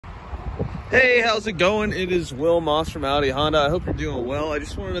Hey, how's it going? It is Will Moss from Audi Honda. I hope you're doing well. I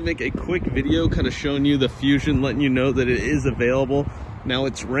just wanted to make a quick video kind of showing you the Fusion, letting you know that it is available. Now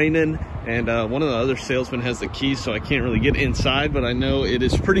it's raining and one of the other salesmen has the key, so I can't really get inside, but I know it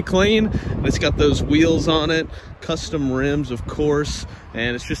is pretty clean. It's got those wheels on it, custom rims of course,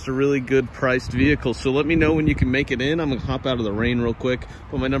 and it's just a really good priced vehicle. So let me know when you can make it in. I'm gonna hop out of the rain real quick,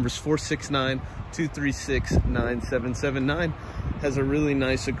 but my number's 469-236-9779. Has a really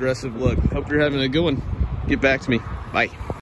nice aggressive look. Hope you're having a good one. Get back to me. Bye.